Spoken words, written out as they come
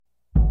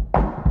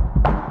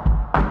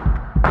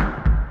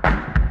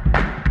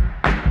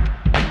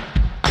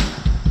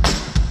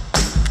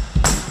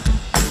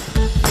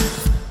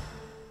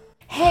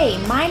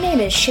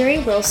name is Sherry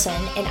Wilson,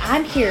 and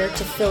I'm here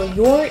to fill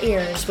your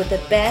ears with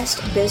the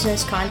best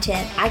business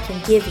content I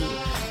can give you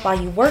while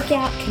you work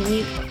out,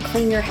 commute, or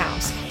clean your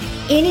house.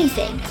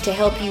 Anything to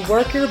help you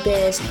work your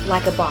biz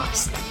like a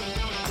boss.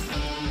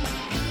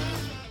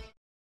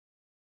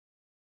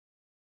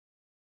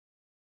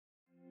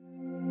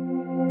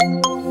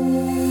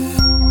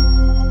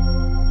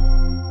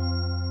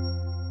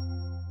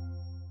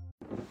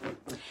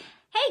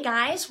 Hey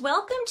guys,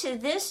 welcome to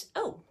this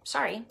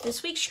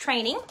week's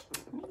training.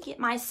 Let me get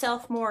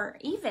myself more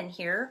even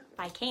here if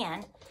I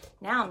can.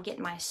 Now I'm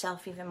getting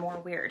myself even more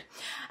weird.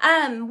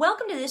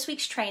 Welcome to this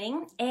week's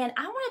training, and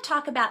I want to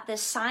talk about the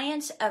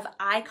science of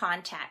eye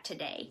contact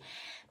today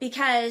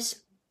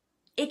because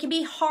it can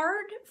be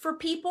hard for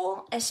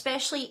people,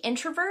 especially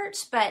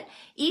introverts, but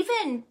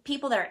even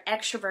people that are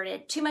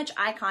extroverted, too much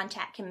eye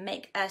contact can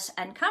make us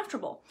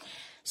uncomfortable.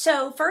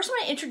 So first I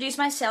want to introduce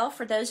myself.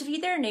 For those of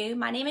you that are new,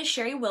 my name is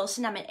Sherry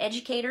Wilson. I'm an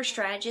educator,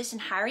 strategist,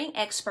 and hiring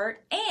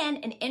expert,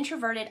 and an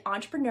introverted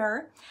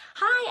entrepreneur.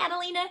 Hi,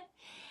 Adelina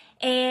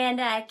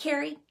and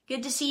Carrie.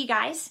 Good to see you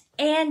guys.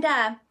 And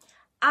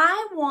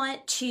I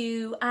want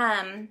to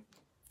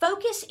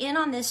focus in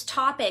on this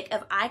topic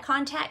of eye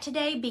contact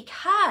today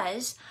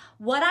because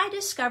what I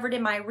discovered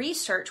in my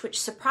research,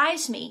 which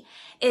surprised me,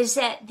 is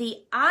that the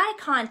eye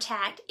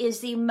contact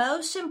is the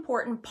most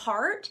important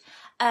part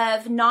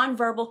of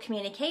nonverbal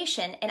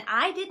communication. And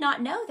I did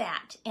not know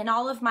that in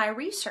all of my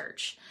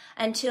research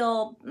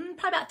until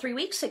probably about 3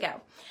 weeks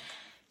ago.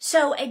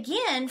 So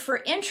again, for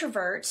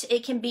introverts,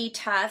 it can be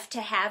tough to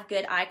have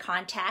good eye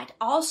contact.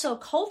 Also,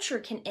 culture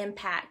can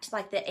impact,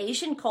 like the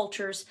Asian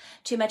cultures,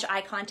 too much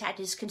eye contact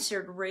is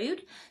considered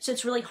rude. So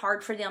it's really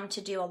hard for them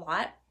to do a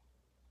lot.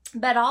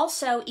 But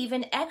also,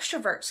 even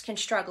extroverts can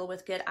struggle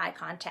with good eye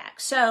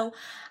contact. So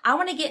I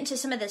want to get into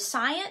some of the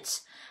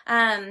science,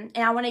 and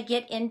I want to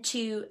get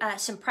into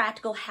some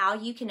practical how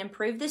you can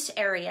improve this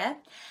area.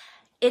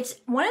 It's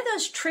one of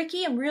those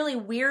tricky and really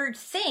weird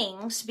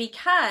things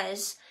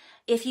because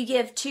if you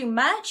give too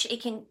much,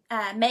 it can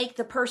make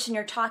the person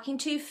you're talking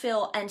to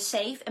feel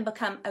unsafe and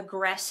become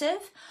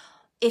aggressive.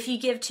 If you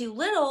give too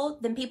little,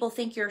 then people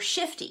think you're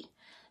shifty.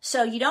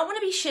 So you don't want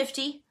to be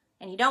shifty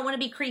and you don't want to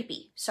be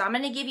creepy. So I'm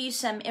going to give you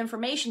some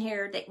information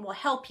here that will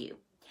help you.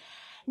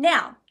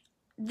 Now,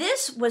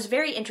 this was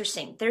very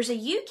interesting. There's a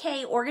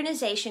UK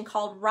organization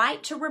called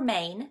Right to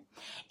Remain,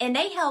 and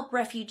they help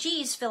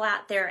refugees fill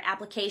out their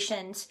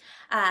applications,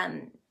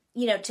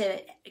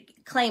 to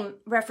claim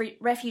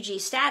refugee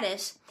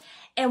status.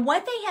 And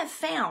what they have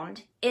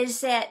found is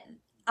that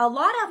a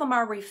lot of them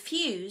are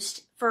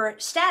refused for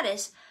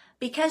status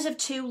because of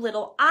too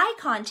little eye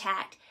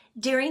contact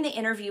during the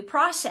interview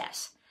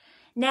process.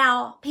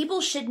 Now, people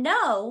should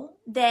know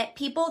that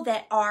people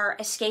that are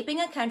escaping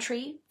a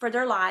country for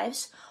their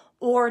lives,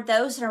 or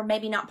those that are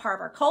maybe not part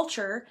of our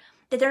culture,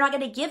 that they're not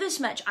going to give as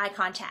much eye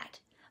contact.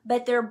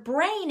 But their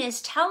brain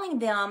is telling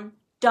them,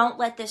 don't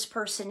let this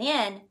person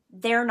in,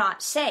 they're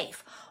not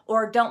safe.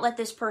 Or don't let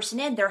this person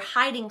in, they're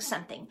hiding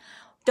something.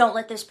 Don't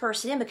let this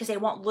person in because they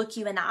won't look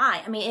you in the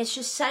eye. I mean, it's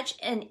just such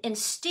an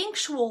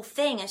instinctual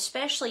thing,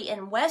 especially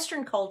in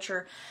Western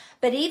culture.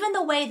 But even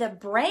the way the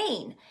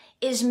brain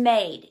is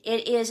made,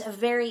 it is a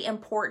very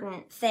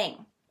important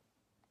thing.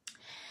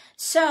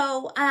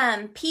 So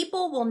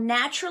people will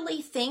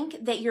naturally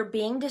think that you're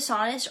being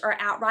dishonest or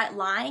outright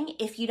lying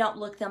if you don't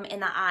look them in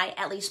the eye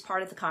at least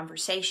part of the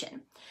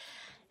conversation.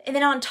 And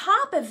then on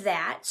top of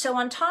that, so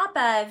on top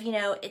of,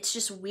 it's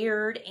just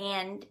weird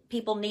and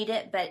people need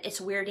it, but it's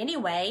weird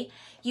anyway,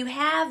 you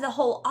have the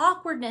whole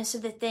awkwardness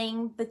of the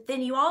thing, but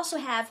then you also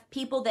have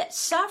people that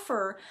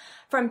suffer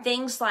from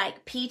things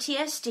like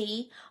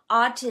PTSD,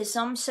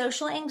 autism,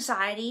 social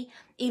anxiety,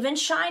 even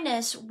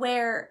shyness,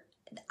 where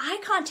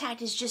eye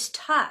contact is just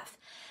tough.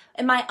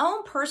 In my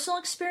own personal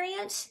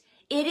experience,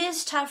 it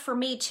is tough for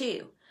me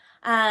too.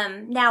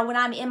 Now, when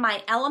I'm in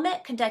my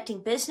element conducting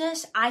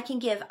business, I can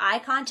give eye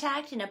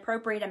contact in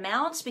appropriate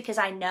amounts because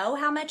I know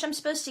how much I'm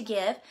supposed to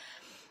give.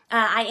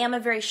 I am a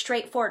very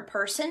straightforward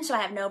person, so I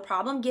have no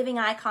problem giving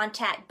eye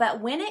contact. But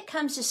when it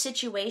comes to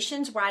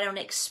situations where I don't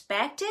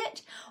expect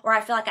it, or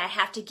I feel like I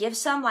have to give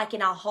some, like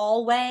in a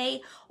hallway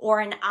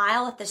or an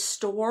aisle at the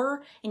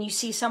store, and you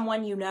see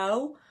someone you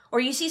know, or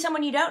you see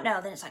someone you don't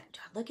know, then it's like, do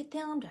I look at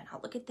them? Do I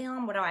not look at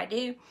them? What do I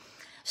do?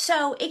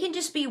 So it can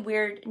just be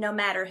weird no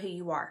matter who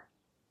you are.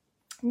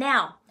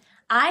 Now,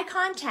 eye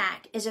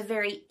contact is a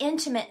very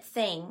intimate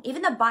thing.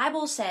 Even the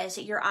Bible says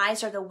that your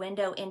eyes are the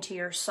window into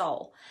your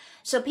soul.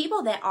 So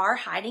people that are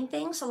hiding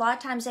things, a lot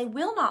of times they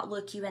will not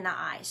look you in the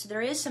eye. So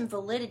there is some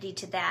validity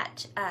to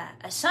that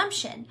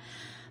assumption.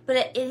 But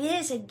it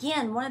is,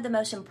 again, one of the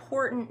most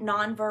important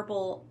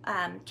nonverbal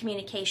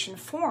communication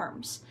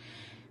forms.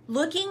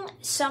 Looking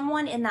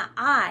someone in the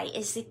eye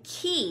is the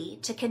key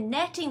to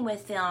connecting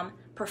with them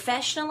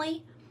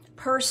professionally,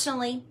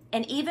 personally,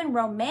 and even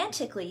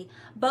romantically,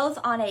 both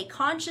on a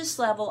conscious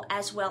level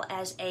as well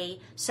as a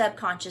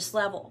subconscious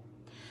level.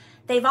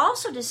 They've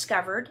also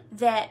discovered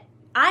that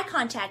eye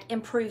contact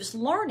improves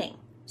learning.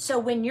 So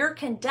when you're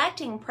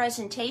conducting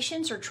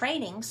presentations or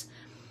trainings,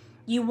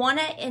 You want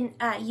to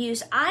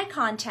use eye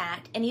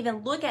contact and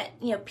even look at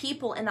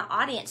people in the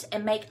audience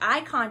and make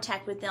eye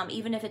contact with them,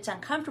 even if it's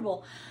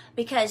uncomfortable,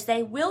 because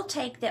they will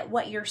take that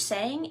what you're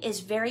saying is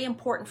very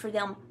important for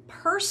them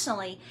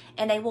personally,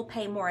 and they will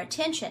pay more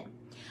attention.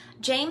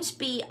 James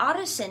B.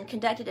 Otteson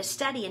conducted a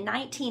study in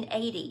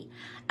 1980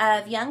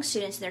 of young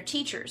students and their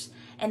teachers,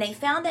 and they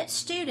found that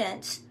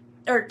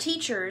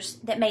teachers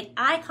that made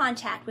eye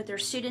contact with their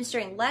students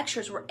during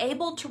lectures were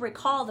able to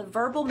recall the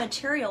verbal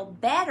material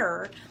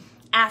better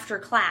after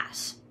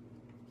class.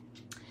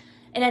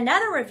 In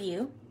another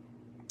review,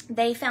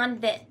 they found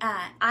that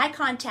eye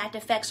contact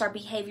affects our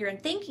behavior and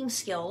thinking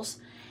skills,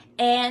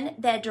 and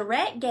that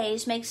direct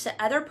gaze makes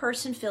the other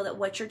person feel that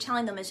what you're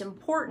telling them is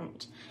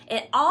important.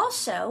 It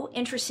also,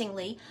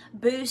 interestingly,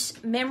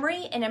 boosts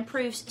memory and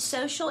improves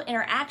social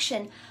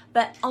interaction,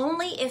 but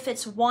only if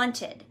it's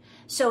wanted.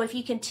 So if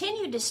you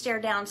continue to stare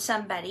down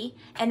somebody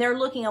and they're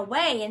looking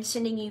away and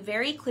sending you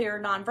very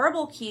clear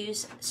nonverbal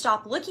cues,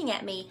 stop looking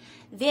at me,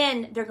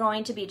 then they're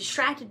going to be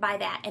distracted by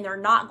that and they're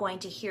not going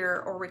to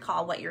hear or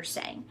recall what you're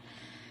saying.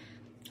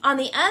 On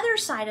the other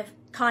side of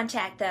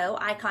contact, though,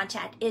 eye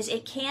contact, is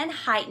it can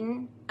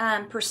heighten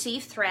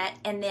perceived threat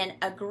and then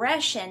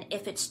aggression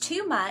if it's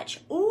too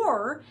much,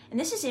 or, and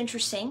this is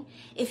interesting,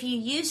 if you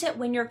use it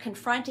when you're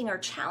confronting or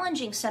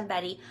challenging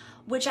somebody,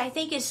 which I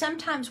think is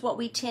sometimes what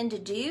we tend to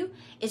do,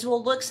 is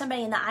we'll look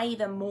somebody in the eye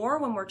even more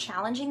when we're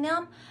challenging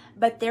them,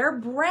 but their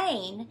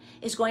brain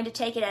is going to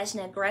take it as an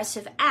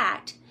aggressive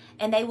act,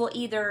 and they will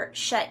either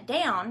shut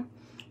down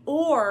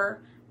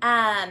or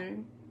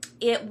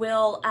it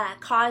will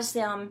cause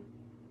them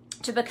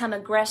to become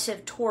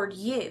aggressive toward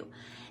you.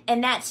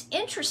 And that's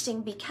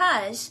interesting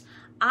because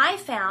I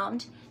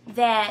found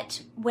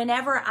that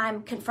whenever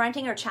I'm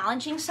confronting or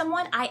challenging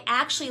someone, I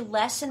actually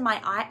lessen my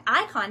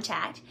eye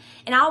contact.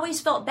 And I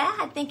always felt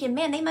bad thinking,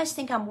 man, they must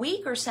think I'm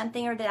weak or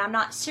something, or that I'm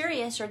not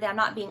serious, or that I'm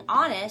not being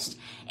honest.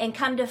 And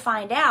come to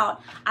find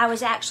out, I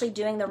was actually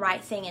doing the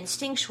right thing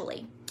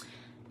instinctually.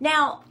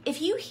 Now,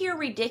 if you hear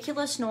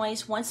ridiculous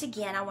noise, once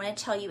again, I want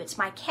to tell you it's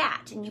my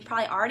cat. And you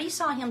probably already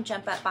saw him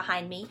jump up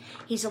behind me.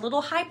 He's a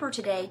little hyper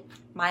today.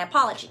 My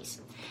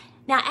apologies.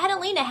 Now,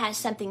 Adelina has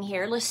something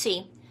here. Let's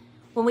see.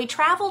 When we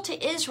travel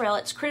to Israel,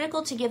 it's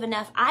critical to give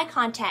enough eye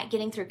contact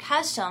getting through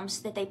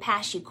customs that they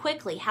pass you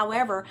quickly.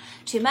 However,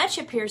 too much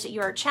appears that you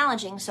are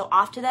challenging, so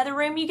off to the other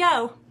room you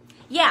go.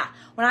 Yeah,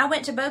 when I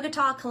went to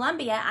Bogota,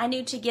 Colombia, I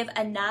knew to give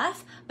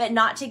enough, but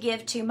not to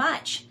give too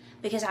much,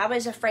 because I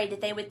was afraid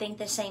that they would think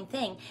the same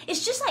thing.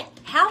 It's just like,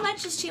 how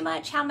much is too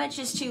much? How much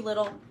is too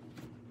little?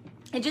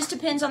 It just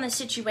depends on the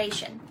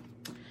situation.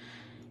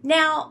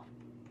 Now,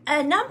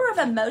 a number of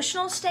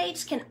emotional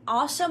states can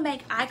also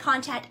make eye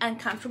contact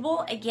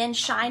uncomfortable. Again,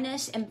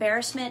 shyness,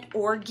 embarrassment,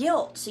 or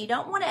guilt. So you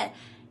don't want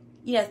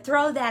to,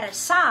 throw that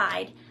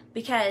aside,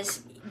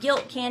 because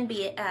guilt can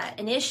be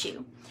an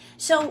issue.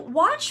 So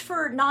watch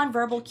for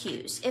nonverbal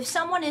cues. If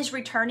someone is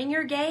returning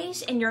your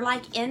gaze and you're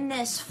like in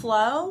this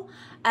flow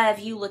of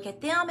you look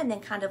at them and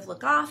then kind of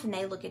look off, and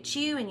they look at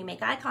you and you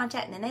make eye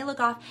contact and then they look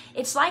off.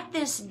 It's like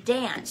this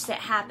dance that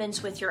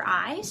happens with your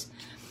eyes.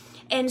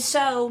 And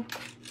so,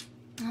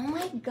 oh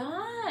my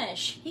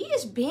gosh, he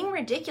is being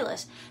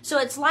ridiculous. So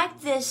it's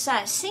like this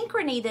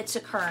synchrony that's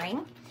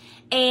occurring.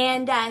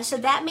 And so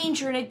that means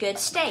you're in a good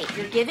state.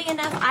 You're giving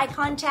enough eye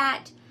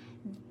contact.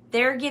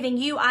 They're giving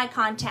you eye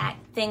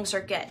contact. Things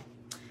are good.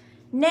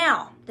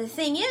 Now, the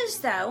thing is,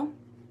 though,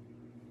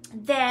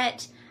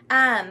 that,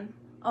 I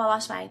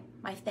lost my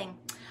thing.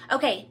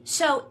 Okay,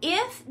 so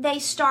if they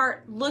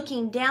start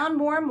looking down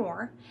more and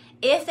more,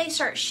 if they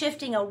start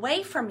shifting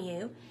away from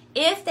you,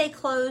 if they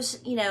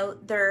close,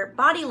 their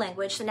body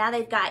language, so now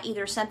they've got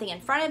either something in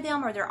front of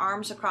them or their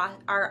arms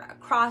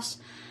across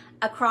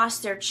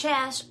their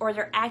chest, or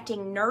they're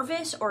acting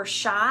nervous or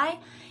shy,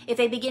 if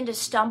they begin to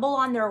stumble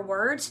on their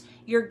words,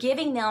 you're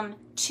giving them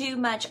too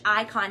much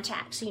eye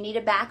contact. So you need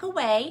to back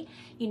away.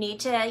 You need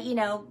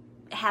to,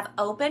 have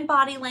open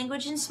body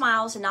language and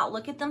smiles and not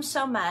look at them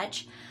so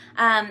much,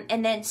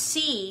 and then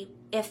see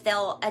if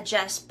they'll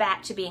adjust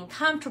back to being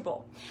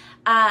comfortable.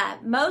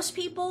 Most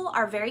people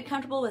are very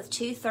comfortable with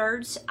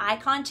 2/3 eye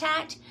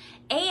contact,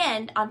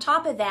 and on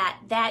top of that,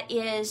 that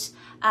is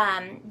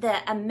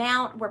the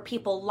amount where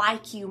people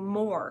like you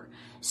more.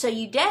 So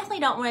you definitely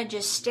don't want to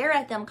just stare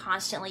at them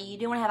constantly. You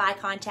do want to have eye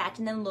contact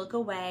and then look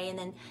away, and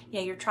then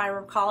you're trying to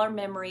recall our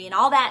memory and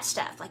all that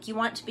stuff. Like, you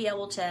want to be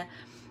able to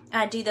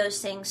do those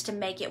things to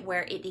make it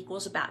where it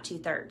equals about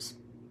 2/3.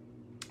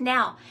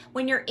 Now,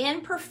 when you're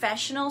in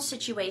professional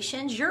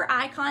situations, your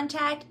eye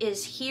contact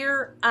is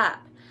here up.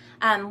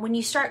 When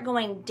you start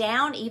going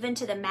down even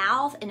to the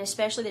mouth, and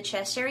especially the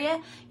chest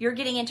area, you're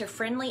getting into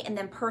friendly and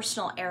then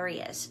personal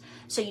areas.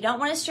 So you don't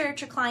want to stare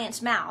at your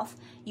client's mouth.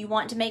 You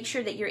want to make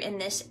sure that you're in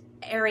this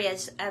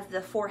areas of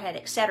the forehead,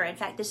 etc. In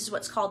fact, this is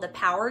what's called the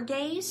power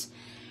gaze.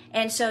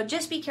 And so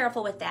just be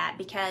careful with that,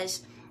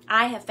 because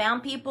I have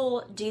found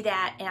people do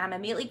that and I'm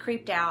immediately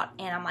creeped out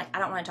and I'm like, I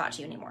don't want to talk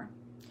to you anymore.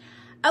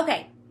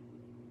 Okay.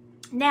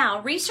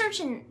 Now, research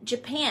in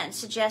Japan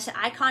suggests that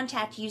eye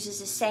contact uses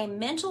the same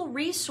mental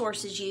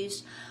resources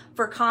used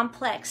for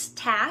complex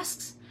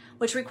tasks,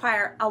 which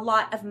require a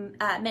lot of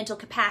mental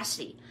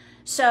capacity.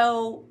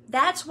 So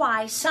that's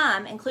why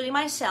some, including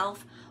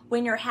myself,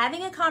 when you're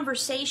having a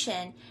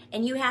conversation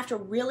and you have to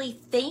really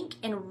think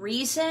and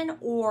reason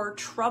or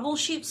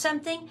troubleshoot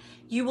something,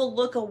 you will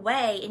look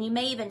away and you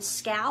may even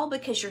scowl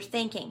because you're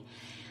thinking.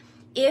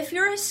 If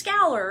you're a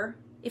scowler,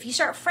 if you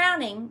start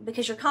frowning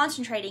because you're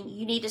concentrating,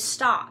 you need to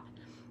stop.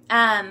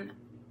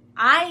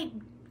 I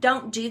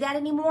don't do that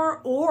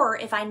anymore, or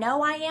if I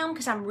know I am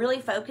because I'm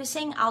really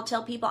focusing, I'll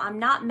tell people I'm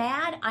not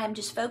mad, I'm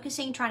just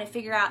focusing, trying to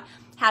figure out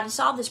how to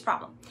solve this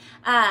problem.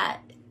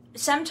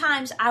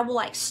 Sometimes I will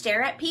like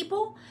stare at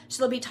people,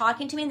 so they'll be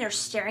talking to me and they're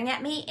staring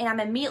at me, and I'm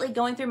immediately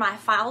going through my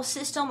file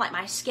system, like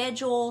my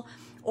schedule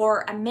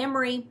or a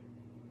memory,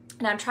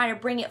 and I'm trying to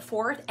bring it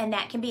forth, and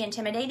that can be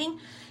intimidating.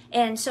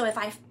 And so if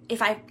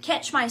I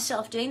catch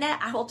myself doing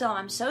that, I will tell them,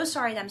 I'm so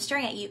sorry that I'm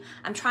staring at you.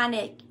 I'm trying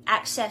to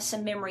access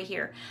some memory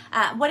here,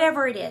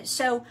 whatever it is.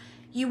 So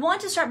you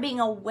want to start being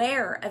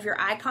aware of your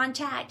eye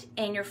contact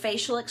and your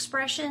facial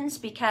expressions,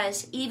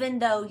 because even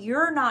though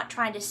you're not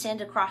trying to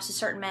send across a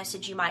certain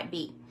message, you might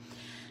be.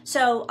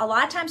 So a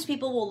lot of times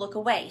people will look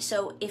away.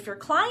 So if your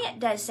client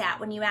does that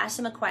when you ask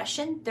them a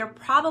question, they're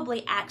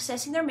probably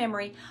accessing their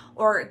memory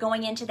or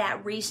going into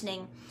that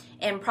reasoning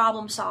and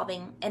problem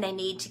solving, and they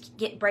need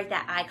to break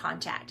that eye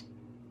contact.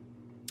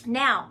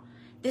 Now,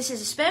 this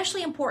is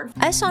especially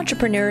important. Us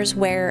entrepreneurs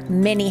wear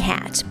many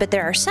hats, but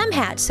there are some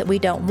hats that we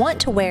don't want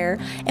to wear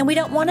and we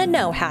don't want to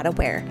know how to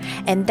wear.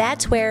 And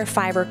that's where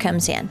Fiverr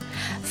comes in.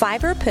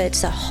 Fiverr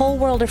puts a whole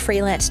world of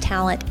freelance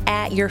talent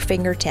at your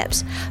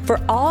fingertips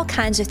for all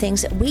kinds of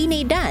things that we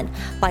need done,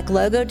 like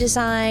logo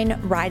design,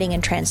 writing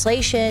and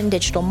translation,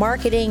 digital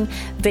marketing,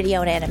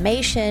 video and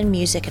animation,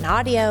 music and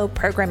audio,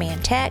 programming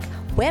and tech,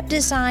 web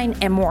design,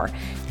 and more.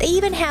 They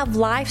even have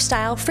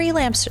lifestyle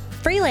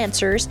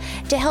freelancers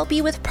to help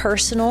you with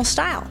personal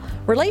style,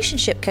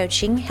 relationship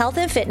coaching, health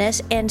and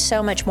fitness, and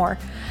so much more.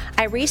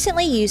 I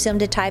recently used them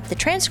to type the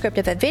transcript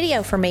of a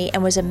video for me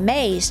and was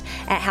amazed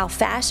at how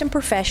fast and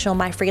professional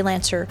my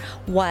freelancer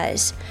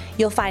was.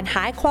 You'll find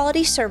high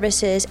quality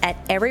services at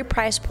every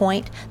price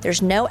point.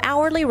 There's no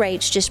hourly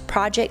rates, just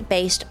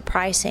project-based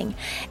pricing,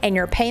 and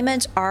your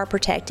payments are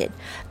protected.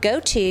 Go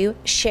to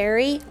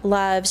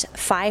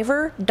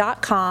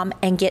SherryLovesFiverr.com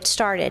and get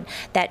started.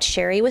 That's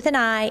Sherry with an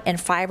I and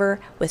Fiverr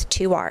with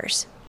 2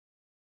 R's.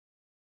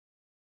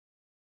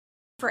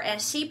 For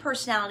SC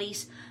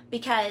personalities,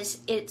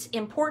 because it's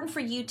important for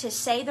you to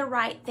say the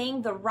right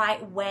thing the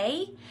right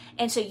way,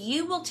 and so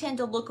you will tend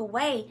to look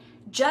away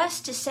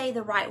just to say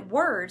the right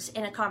words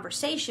in a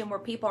conversation where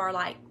people are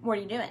like, what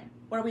are you doing?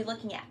 What are we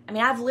looking at? I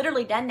mean, I've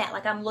literally done that.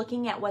 Like, I'm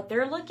looking at what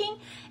they're looking,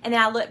 and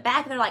then I look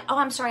back and they're like, oh,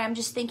 I'm sorry, I'm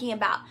just thinking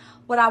about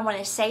what I want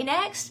to say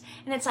next.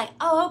 And it's like,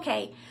 oh,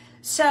 okay.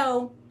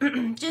 So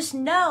just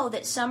know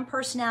that some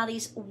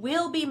personalities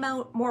will be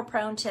more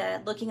prone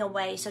to looking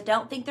away. So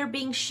don't think they're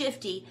being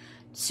shifty.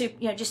 So,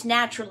 just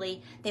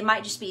naturally, they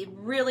might just be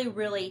really,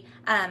 really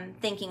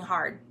thinking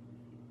hard.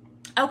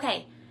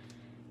 Okay,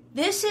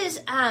 this is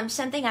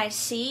something I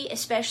see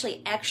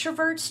especially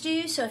extroverts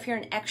do. So if you're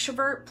an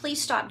extrovert,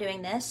 please stop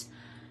doing this.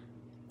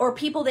 Or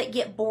people that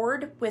get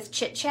bored with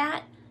chit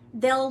chat,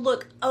 they'll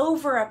look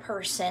over a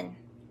person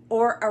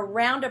or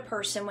around a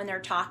person when they're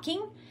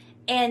talking,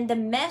 and the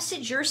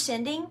message you're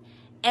sending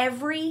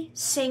every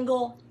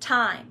single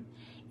time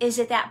is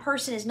that that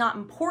person is not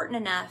important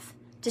enough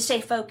to stay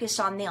focused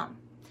on them.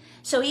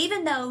 So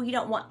even though you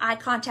don't want eye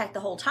contact the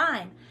whole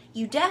time,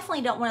 you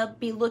definitely don't want to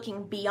be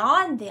looking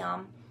beyond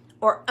them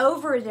or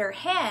over their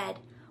head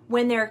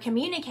when they're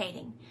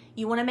communicating.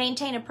 You want to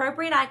maintain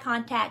appropriate eye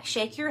contact,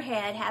 shake your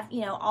head, have,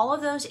 all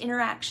of those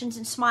interactions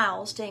and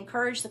smiles to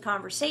encourage the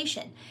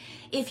conversation.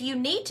 If you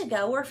need to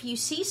go, or if you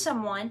see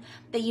someone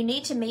that you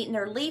need to meet and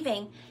they're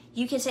leaving,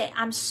 you can say,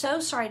 I'm so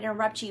sorry to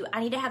interrupt you.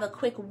 I need to have a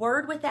quick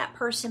word with that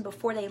person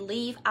before they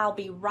leave. I'll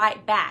be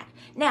right back.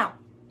 Now,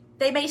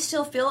 they may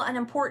still feel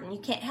unimportant. You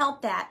can't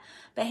help that.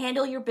 But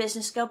handle your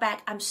business. Go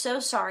back. I'm so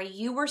sorry.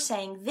 You were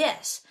saying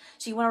this.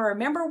 So you want to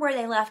remember where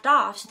they left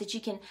off so that you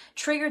can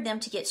trigger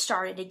them to get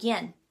started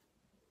again.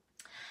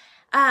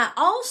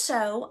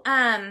 Also,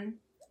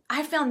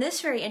 I found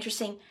this very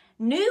interesting.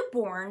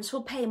 Newborns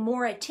will pay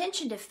more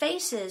attention to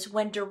faces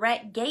when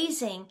direct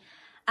gazing.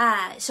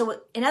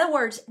 So in other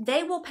words,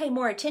 they will pay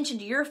more attention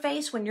to your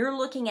face when you're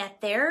looking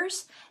at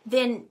theirs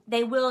than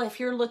they will if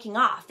you're looking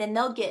off. Then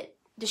they'll get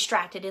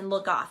distracted and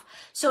look off.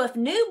 So if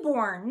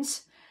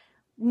newborns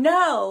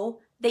know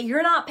that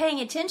you're not paying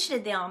attention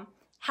to them,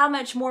 how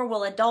much more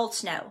will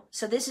adults know?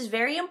 So this is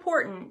very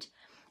important.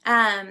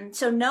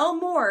 So no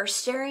more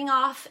staring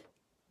off,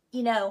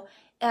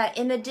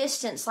 in the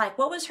distance, like,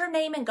 what was her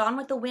name in Gone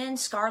with the Wind?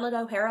 Scarlett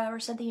O'Hara or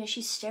something.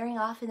 She's staring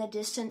off in the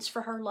distance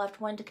for her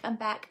loved one to come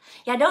back.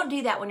 Yeah, don't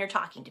do that when you're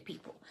talking to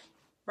people.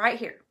 Right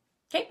here.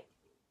 Okay?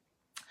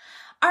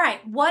 All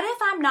right, what if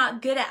I'm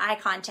not good at eye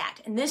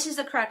contact? And this is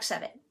the crux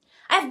of it.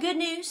 I have good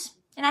news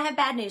and I have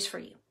bad news for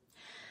you.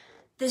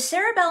 The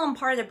cerebellum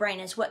part of the brain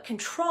is what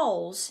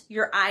controls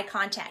your eye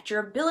contact,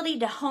 your ability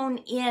to hone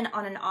in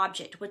on an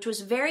object, which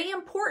was very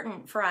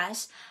important for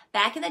us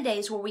back in the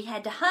days where we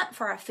had to hunt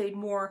for our food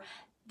more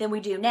than we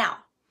do now.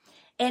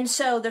 And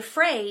so the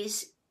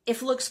phrase,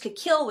 if looks could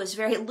kill, was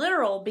very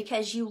literal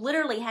because you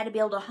literally had to be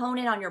able to hone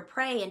in on your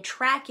prey and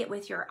track it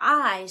with your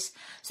eyes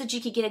so that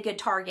you could get a good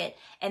target,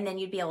 and then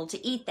you'd be able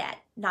to eat that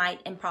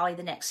night and probably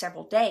the next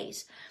several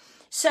days.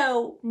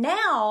 So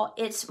now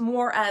it's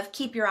more of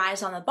keep your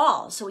eyes on the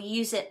ball. So we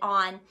use it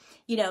on,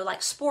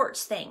 like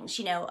sports things,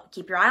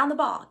 keep your eye on the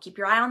ball, keep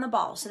your eye on the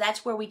ball. So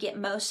that's where we get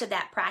most of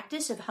that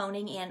practice of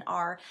honing in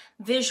our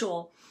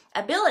visual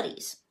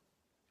abilities.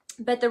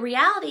 But the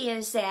reality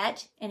is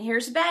that, and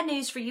here's the bad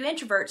news for you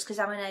introverts, because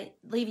I'm going to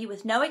leave you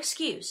with no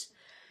excuse.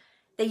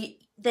 The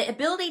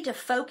ability to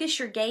focus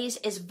your gaze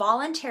is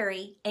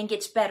voluntary and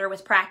gets better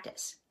with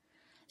practice.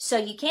 So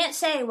you can't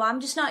say, well,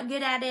 I'm just not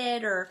good at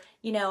it, or,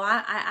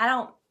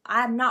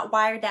 I'm not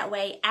wired that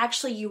way.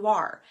 Actually, you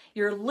are.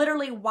 You're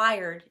literally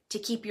wired to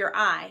keep your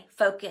eye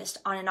focused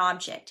on an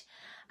object.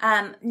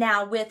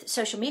 Now, with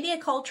social media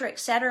culture,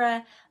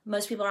 etc.,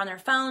 most people are on their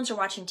phones or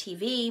watching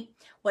TV.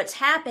 What's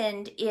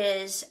happened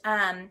is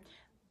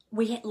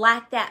we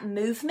lack that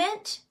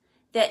movement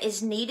that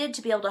is needed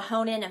to be able to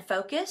hone in and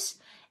focus.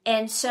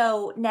 And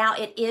so now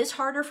it is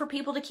harder for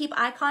people to keep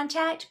eye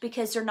contact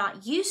because they're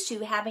not used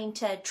to having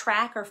to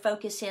track or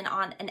focus in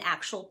on an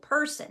actual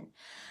person.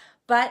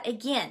 But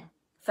again,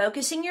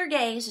 focusing your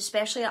gaze,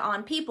 especially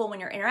on people when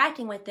you're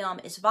interacting with them,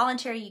 is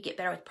voluntary. You get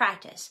better with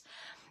practice.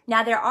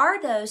 Now, there are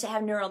those that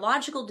have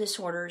neurological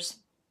disorders,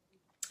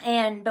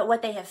 but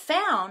what they have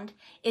found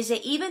is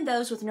that even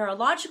those with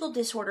neurological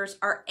disorders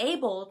are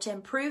able to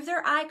improve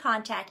their eye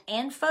contact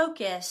and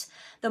focus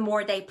the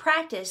more they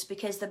practice,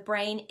 because the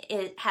brain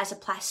has a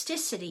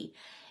plasticity.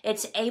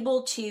 It's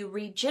able to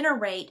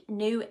regenerate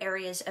new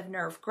areas of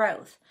nerve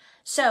growth.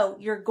 So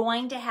you're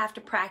going to have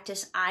to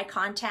practice eye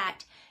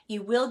contact.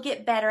 You will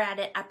get better at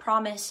it, I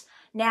promise.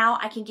 Now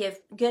I can give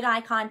good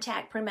eye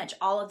contact pretty much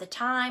all of the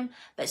time,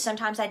 but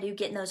sometimes I do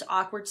get in those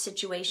awkward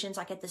situations,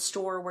 like at the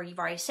store where you've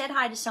already said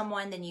hi to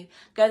someone, then you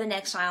go to the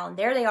next aisle and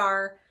there they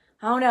are.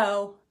 Oh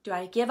no, do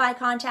I give eye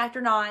contact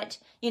or not?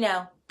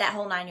 That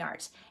whole 9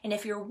 yards. And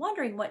if you're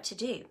wondering what to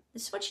do,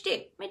 this is what you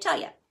do. Let me tell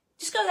you.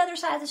 Just go to the other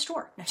side of the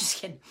store. No, just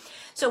kidding.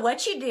 So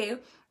what you do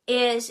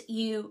is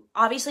you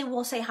obviously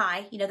will say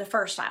hi, the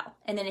first aisle.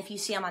 And then if you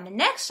see them on the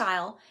next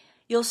aisle,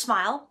 you'll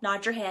smile,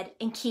 nod your head,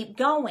 and keep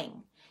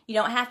going. You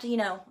don't have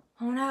to,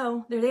 oh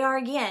no, there they are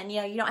again.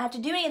 You don't have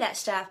to do any of that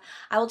stuff.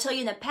 I will tell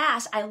you, in the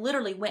past, I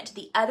literally went to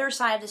the other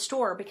side of the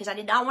store because I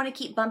did not want to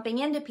keep bumping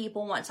into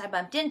people once I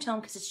bumped into them,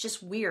 because it's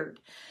just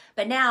weird.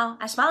 But now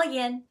I smile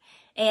again,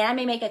 and I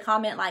may make a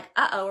comment like,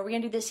 uh-oh, are we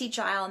going to do this each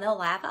aisle? And they'll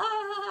laugh.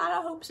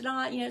 I hope so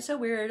not. It's so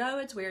weird. Oh,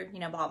 it's weird.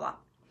 Blah, blah.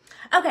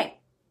 Okay.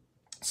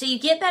 So you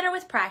get better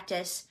with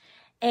practice.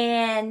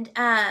 And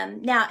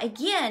now,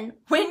 again,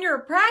 when you're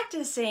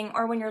practicing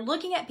or when you're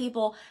looking at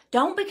people,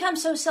 don't become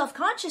so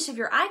self-conscious of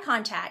your eye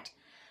contact,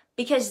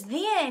 because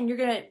then you're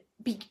going to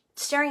be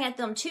staring at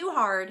them too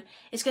hard.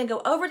 It's going to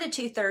go over the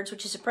 2/3,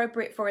 which is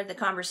appropriate for the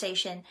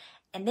conversation.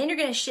 And then you're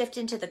going to shift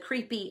into the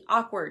creepy,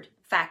 awkward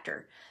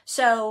factor.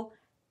 So,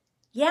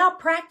 yeah,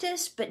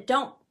 practice, but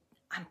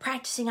I'm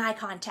practicing eye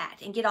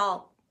contact and get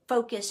all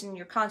focused and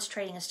you're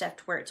concentrating and stuff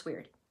to where it's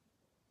weird.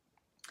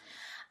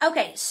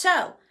 Okay,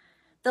 so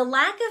the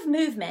lack of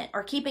movement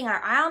or keeping our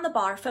eye on the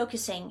ball or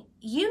focusing,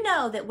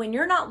 that when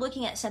you're not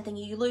looking at something,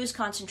 you lose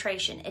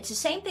concentration. It's the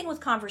same thing with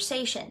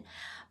conversation.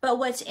 But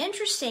what's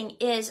interesting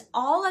is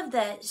all of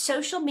the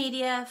social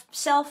media,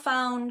 cell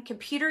phone,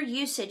 computer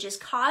usage is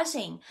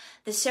causing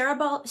the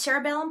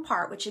cerebellum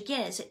part, which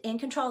again is in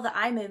control of the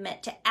eye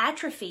movement, to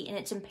atrophy, and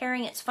it's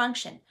impairing its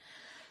function.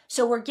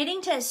 So we're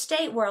getting to a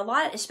state where a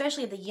lot,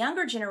 especially the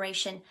younger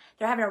generation,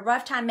 they're having a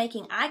rough time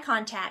making eye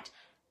contact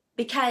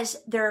because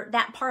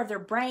that part of their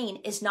brain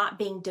is not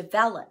being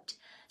developed.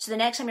 So the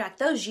next time you're like,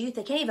 those youth,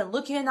 they can't even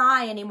look you in the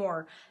eye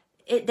anymore.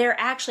 They're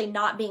actually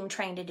not being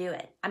trained to do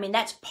it. I mean,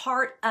 that's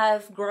part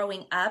of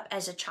growing up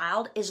as a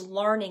child, is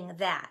learning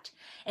that.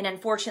 And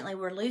unfortunately,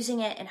 we're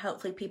losing it, and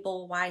hopefully people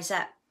will wise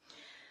up.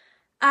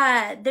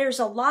 There's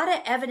a lot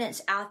of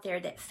evidence out there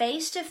that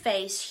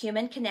face-to-face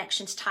human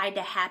connections tied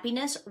to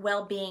happiness,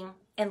 well-being,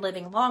 and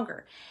living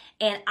longer.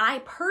 And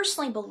I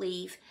personally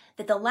believe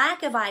that the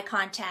lack of eye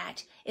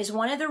contact is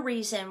one of the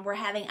reasons we're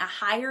having a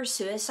higher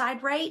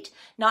suicide rate,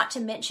 not to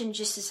mention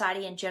just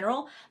society in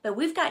general. But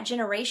we've got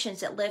generations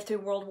that lived through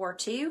World War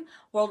II,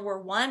 World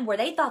War I, where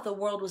they thought the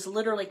world was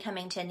literally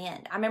coming to an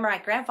end. I remember my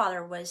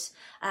grandfather was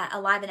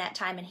alive in that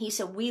time, and he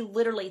said we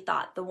literally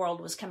thought the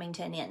world was coming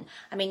to an end.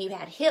 I mean, you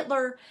had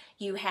Hitler,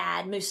 you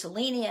had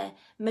Mussolini,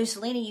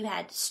 you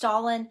had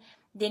Stalin,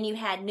 then you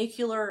had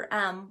nuclear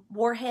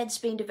warheads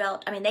being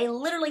developed. I mean, they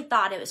literally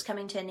thought it was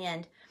coming to an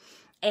end.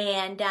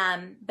 And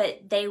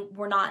but they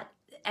were not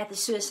at the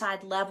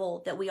suicide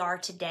level that we are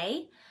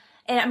today.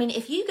 And I mean,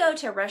 if you go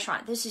to a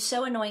restaurant, this is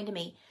so annoying to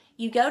me.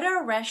 You go to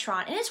a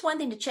restaurant, and it's one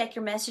thing to check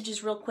your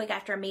messages real quick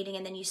after a meeting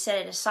and then you set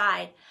it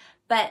aside.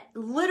 But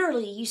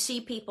literally you see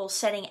people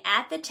sitting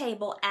at the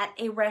table at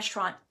a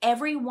restaurant,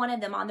 every one of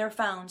them on their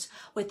phones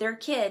with their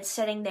kids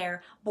sitting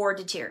there bored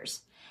to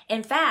tears.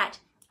 In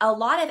fact, a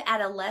lot of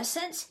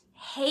adolescents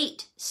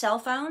hate cell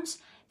phones.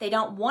 They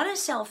don't want a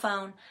cell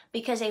phone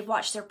because they've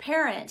watched their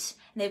parents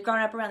and they've grown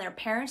up around their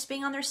parents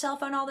being on their cell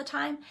phone all the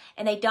time,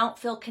 and they don't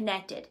feel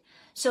connected.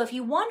 So if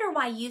you wonder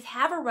why youth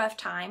have a rough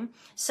time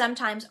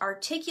sometimes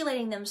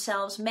articulating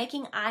themselves,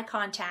 making eye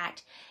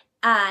contact,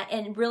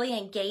 and really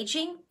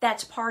engaging,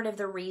 that's part of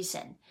the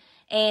reason.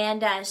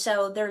 And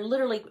so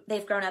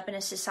they've grown up in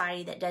a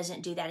society that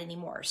doesn't do that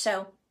anymore.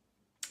 So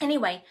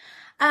anyway,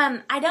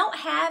 I don't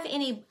have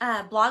any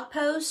blog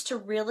posts to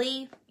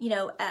really,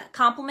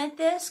 complement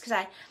this, because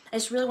I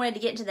just really wanted to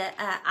get into the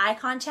eye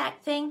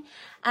contact thing.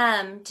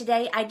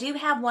 Today, I do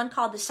have one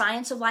called The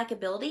Science of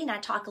Likeability, and I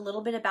talk a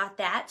little bit about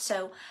that.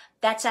 So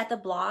that's at the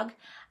blog.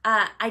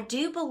 I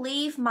do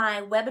believe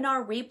my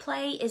webinar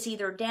replay is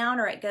either down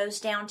or it goes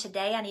down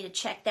today. I need to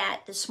check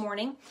that this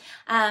morning.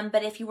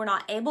 But if you were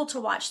not able to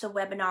watch the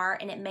webinar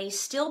and it may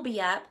still be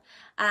up,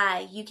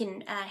 you can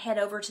head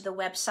over to the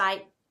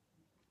website.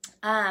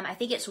 I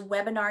think it's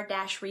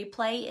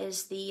webinar-replay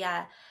is the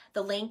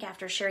link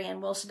after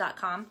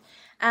SherryAnnWilson.com.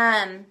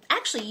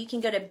 Actually, you can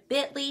go to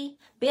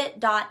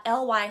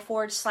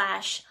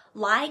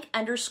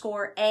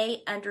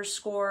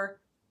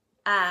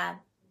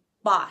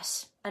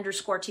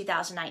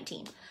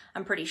bit.ly/like_a_boss_2019.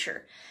 I'm pretty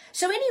sure.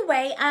 So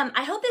anyway,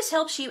 I hope this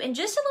helps you. And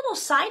just a little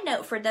side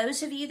note for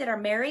those of you that are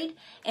married,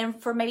 and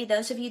for maybe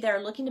those of you that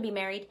are looking to be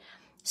married,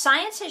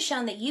 science has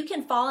shown that you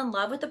can fall in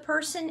love with a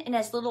person in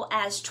as little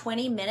as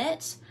 20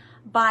 minutes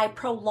by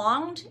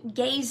prolonged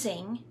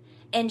gazing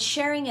and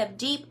sharing of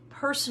deep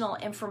personal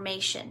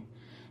information.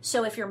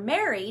 So if you're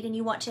married and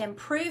you want to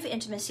improve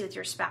intimacy with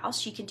your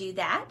spouse, you can do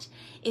that.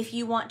 If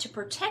you want to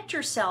protect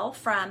yourself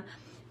from,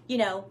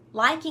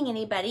 liking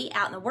anybody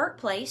out in the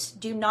workplace,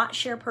 do not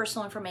share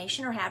personal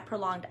information or have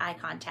prolonged eye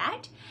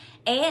contact.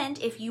 And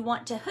if you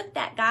want to hook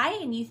that guy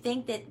and you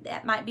think that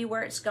that might be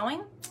where it's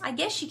going, I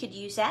guess you could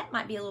use that.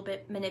 Might be a little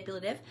bit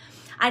manipulative.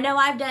 I know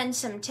I've done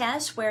some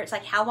tests where it's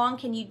like, how long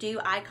can you do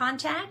eye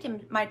contact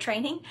in my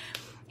training?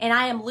 And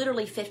I am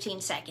literally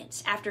 15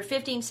 seconds. After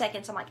 15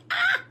 seconds, I'm like,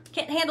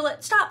 can't handle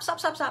it. Stop.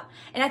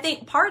 And I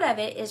think part of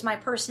it is my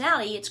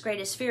personality. Its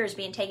greatest fear is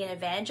being taken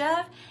advantage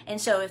of. And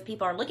so if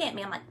people are looking at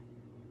me, I'm like,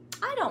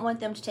 I don't want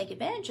them to take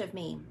advantage of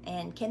me.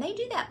 And can they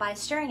do that by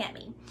staring at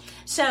me?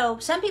 So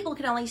some people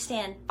can only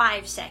stand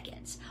 5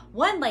 seconds.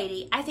 One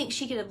lady, I think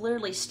she could have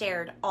literally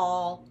stared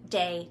all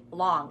day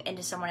long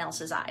into someone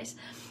else's eyes.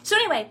 So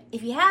anyway,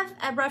 if you have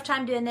a rough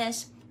time doing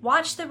this,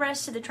 watch the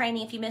rest of the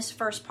training. If you missed the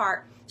first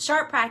part,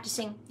 start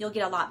practicing. You'll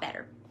get a lot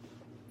better.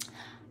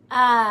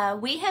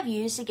 We have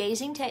used the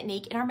gazing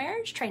technique in our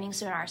marriage training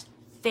seminars.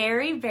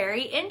 Very,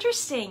 very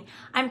interesting.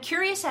 I'm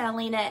curious,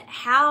 Adelina,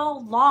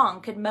 how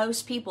long could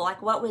most people,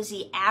 what was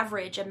the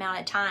average amount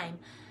of time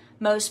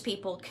most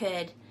people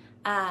could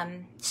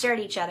stare at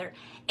each other?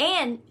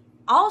 And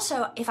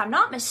also, if I'm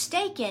not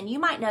mistaken, you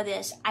might know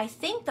this, I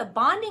think the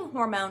bonding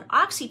hormone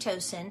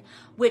oxytocin,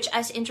 which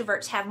us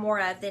introverts have more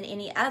of than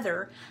any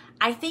other,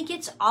 I think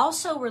it's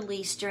also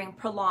released during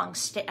prolonged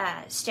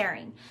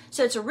staring.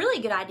 So it's a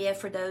really good idea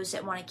for those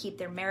that want to keep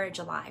their marriage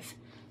alive.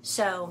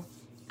 So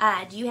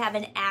do you have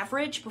an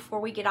average before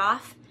we get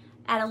off,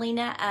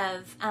 Adelina,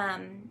 of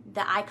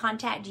the eye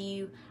contact? Do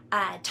you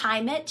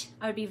time it?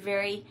 I would be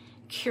very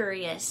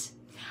curious.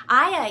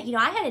 I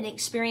had an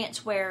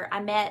experience where I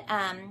met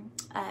a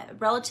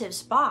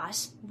relative's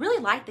boss.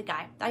 Really liked the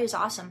guy. Thought he was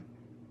awesome.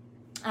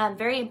 I'm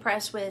very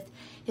impressed with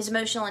his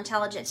emotional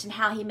intelligence and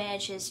how he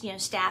manages,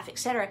 staff,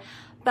 etc.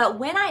 But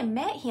when I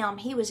met him,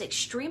 he was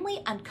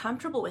extremely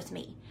uncomfortable with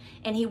me,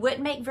 and he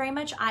wouldn't make very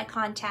much eye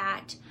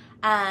contact.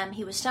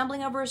 He was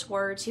stumbling over his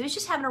words. He was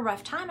just having a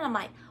rough time, and I'm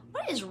like,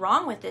 what is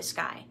wrong with this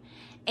guy?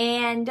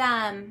 And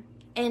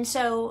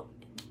so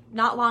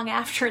not long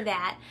after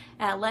that,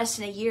 less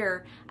than a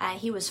year,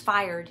 he was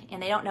fired,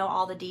 and they don't know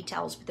all the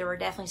details, but there were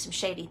definitely some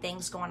shady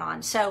things going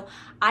on. So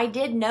I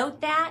did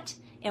note that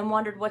and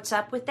wondered what's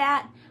up with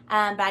that,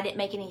 but I didn't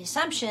make any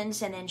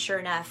assumptions, and then sure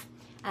enough,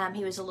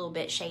 he was a little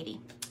bit shady.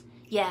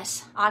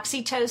 Yes,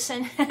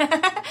 oxytocin,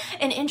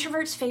 an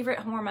introvert's favorite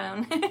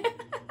hormone.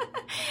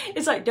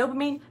 It's like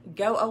dopamine,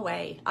 go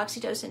away.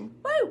 Oxytocin,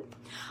 woo!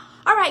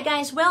 All right,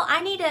 guys, well,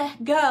 I need to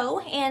go,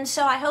 and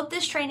so I hope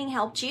this training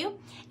helped you.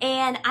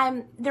 And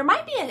there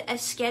might be a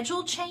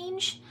schedule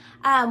change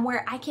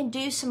where I can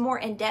do some more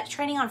in-depth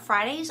training on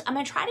Fridays. I'm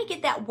going to try to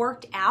get that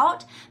worked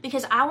out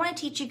because I want to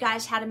teach you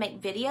guys how to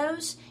make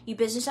videos. You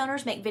business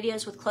owners make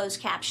videos with closed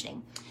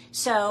captioning.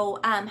 So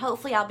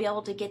hopefully I'll be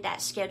able to get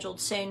that scheduled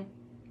soon.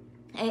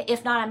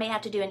 If not, I may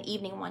have to do an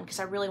evening one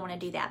because I really want to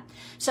do that.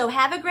 So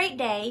have a great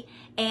day,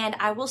 and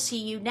I will see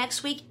you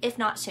next week, if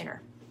not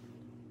sooner.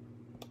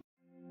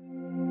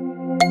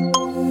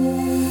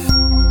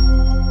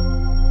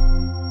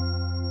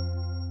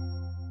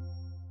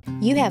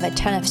 You have a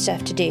ton of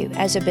stuff to do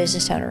as a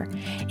business owner,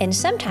 and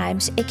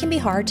sometimes it can be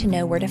hard to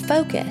know where to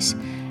focus,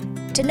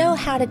 to know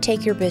how to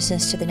take your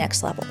business to the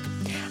next level.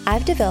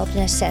 I've developed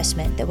an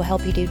assessment that will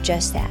help you do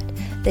just that,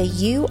 the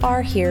You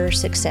Are Here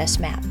Success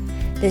Map.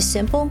 This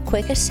simple,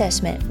 quick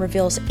assessment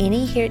reveals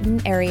any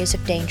hidden areas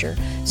of danger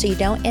so you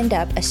don't end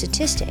up a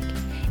statistic.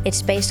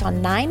 It's based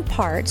on 9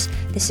 parts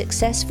that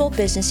successful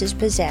businesses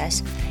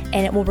possess,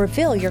 and it will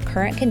reveal your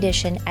current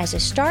condition as a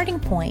starting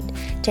point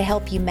to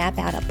help you map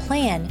out a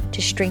plan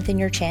to strengthen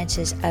your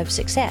chances of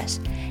success.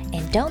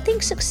 And don't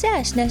think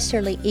success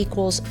necessarily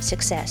equals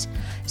success.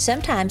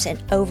 Sometimes an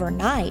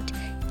overnight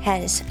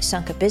has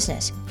sunk a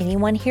business.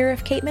 Anyone hear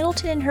of Kate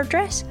Middleton and her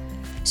dress?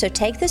 So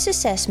take this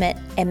assessment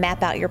and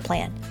map out your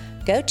plan.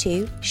 Go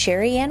to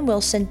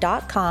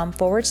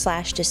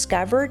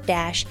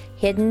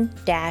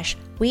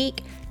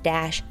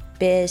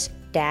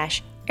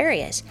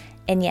sherriannwilson.com/discover-hidden-weak-biz-areas.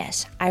 And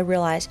yes, I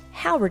realize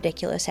how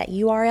ridiculous that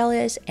URL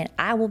is, and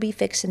I will be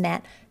fixing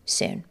that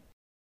soon.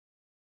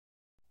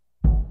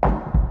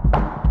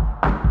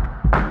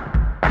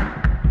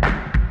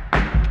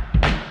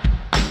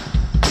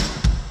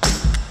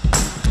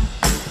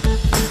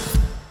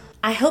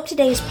 I hope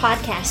today's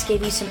podcast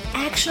gave you some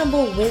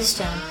actionable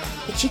wisdom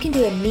that you can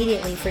do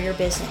immediately for your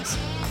business.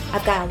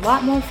 I've got a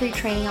lot more free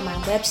training on my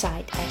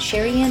website at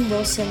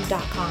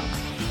sherriannwilson.com.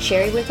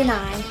 Sherri with an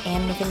I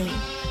and with an E.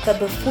 But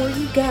before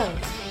you go,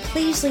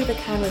 please leave a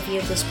kind review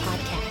of this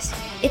podcast.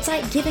 It's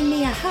like giving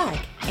me a hug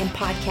in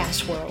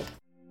podcast world.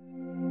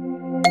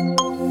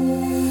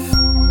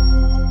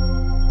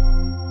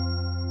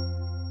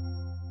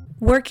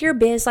 Work Your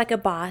Biz Like a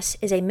Boss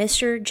is a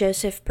Mr.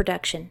 Joseph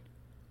production.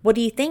 What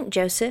do you think,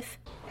 Joseph?